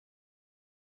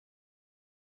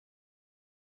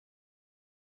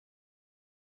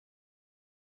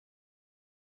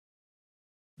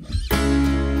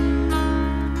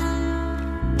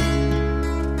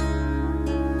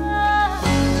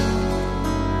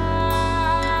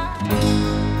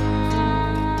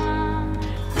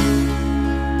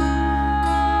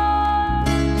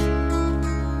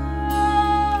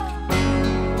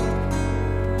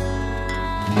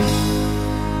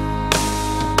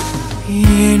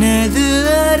எனது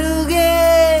அருகே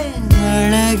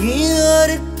அழகி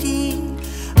ஒருத்தி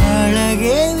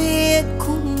அழகே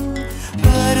வியக்கும்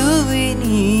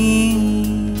அருவினி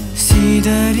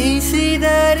சிதறி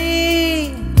சிதறி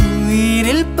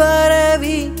உயிரில்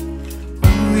பரவி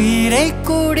உயிரை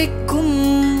குடிக்கும்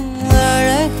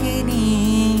அழகினி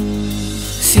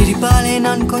சிரிப்பாலே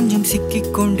நான் கொஞ்சம்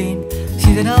சிக்கிக் கொண்டேன்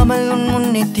சிதறாமல் உன்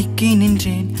முன்னே திக்கி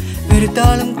நின்றேன்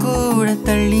வெறுத்தாலும் கூட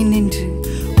தள்ளி நின்று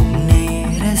உன்னை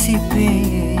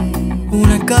ரசிப்பேன்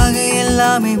உனக்காக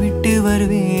எல்லாமே விட்டு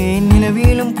வருவேன்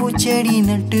நிலவிலும் பூச்செடி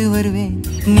நட்டு வருவேன்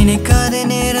நினைக்காத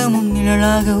நேரமும்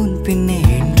நிழலாக உன் பின்னே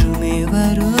என்றுமே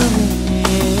வருவேன்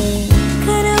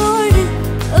கரோடு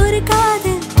ஒரு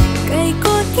காதல் கை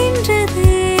கோர்க்கின்றது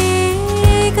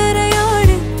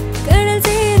கரையோடு கடல்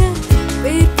சேர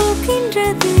வேர்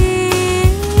போக்கின்றது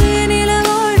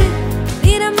நிலவோடு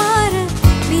நிறம் மாற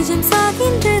நிஜம்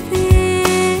சாகின்றது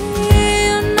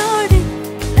உன்னோடு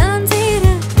நான் சேர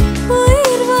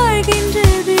உயிர்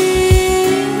வாழ்கின்றது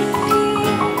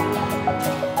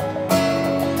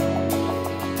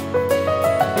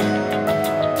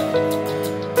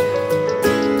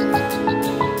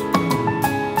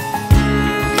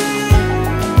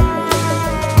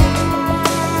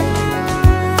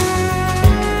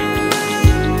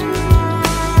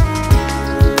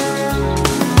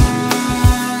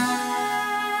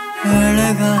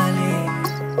அழகாலே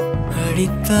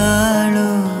அடித்தாளோ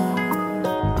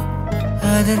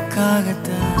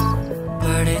அதற்காகத்தான்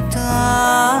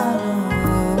படைத்தாளோ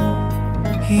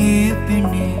ஏ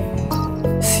பெண்ணே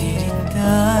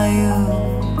சிரித்தாயோ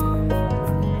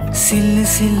சில்லு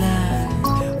சில்லா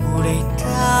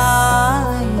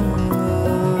உடைத்தாயோ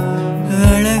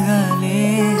அழகாலே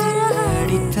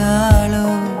அடித்தாளோ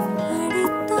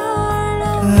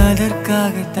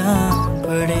அதற்காகத்தான்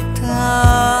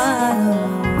படைத்தாளோ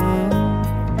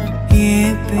ஏ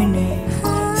பெண்ணே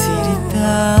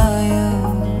சிரித்தாயோ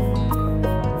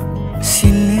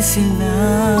சில்லு சில்லா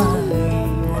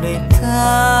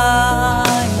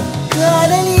உடைத்தாயோ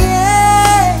காதலியே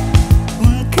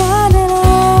உன் காதலா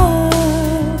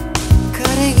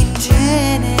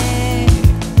கரைகின்றேனே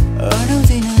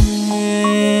அனுதினமே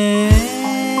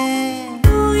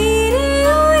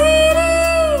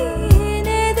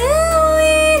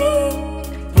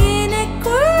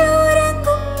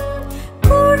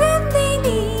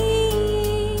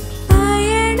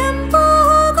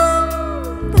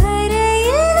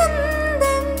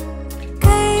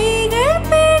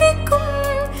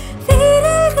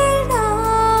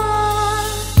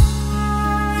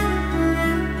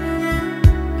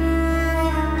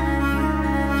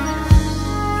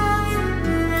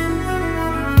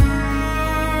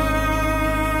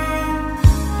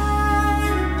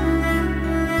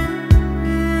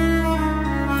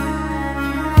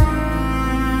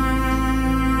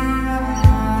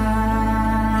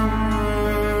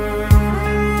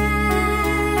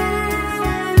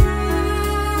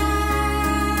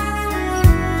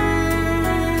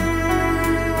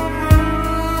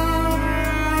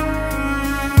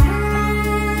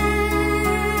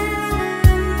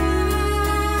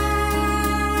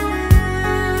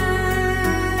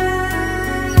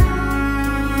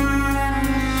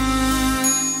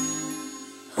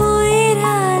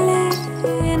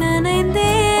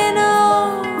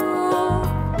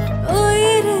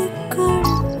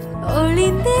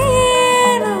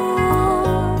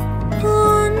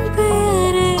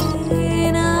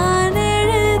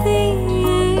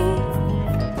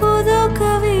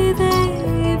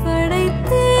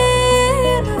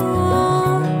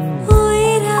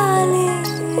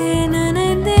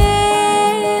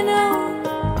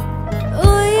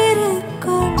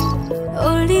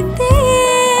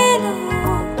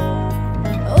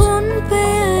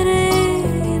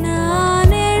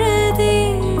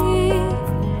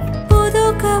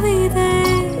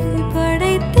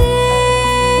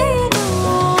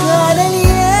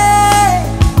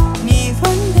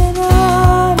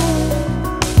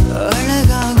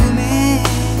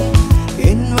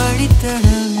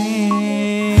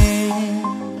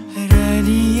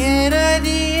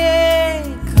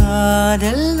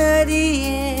காதல்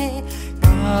நதியே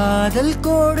காதல்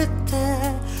கொடுத்த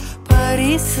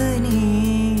பரிசு நீ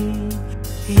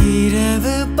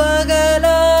இரவு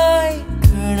பகலாய்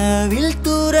கனவில்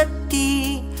துரத்தி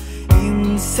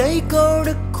இம்சை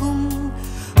கொடுக்கும்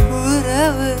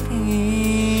உறவு நீ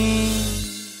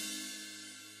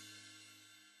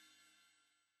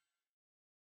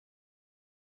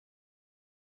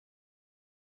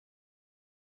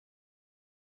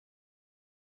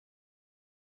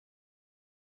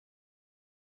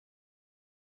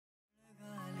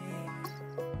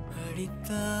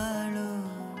அடித்தாளோ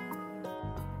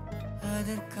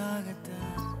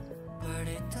அதற்காகத்தான்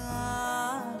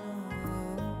படைத்தானோ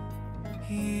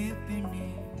ஏ பெண்ணே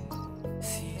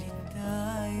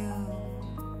சிரித்தாயோ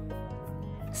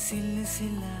சில்லு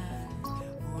சில்லா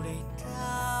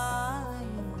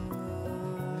உடைத்தாயோ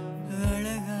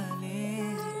அழகாலே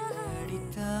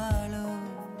அடித்தாளோ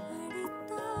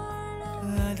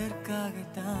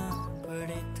அதற்காகத்தான்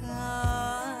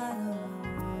படைத்தானோ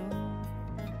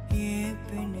ஏ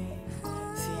பெண்ணே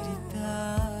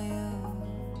சிரித்தாயோ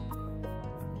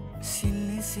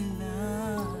சில்லு சில்லா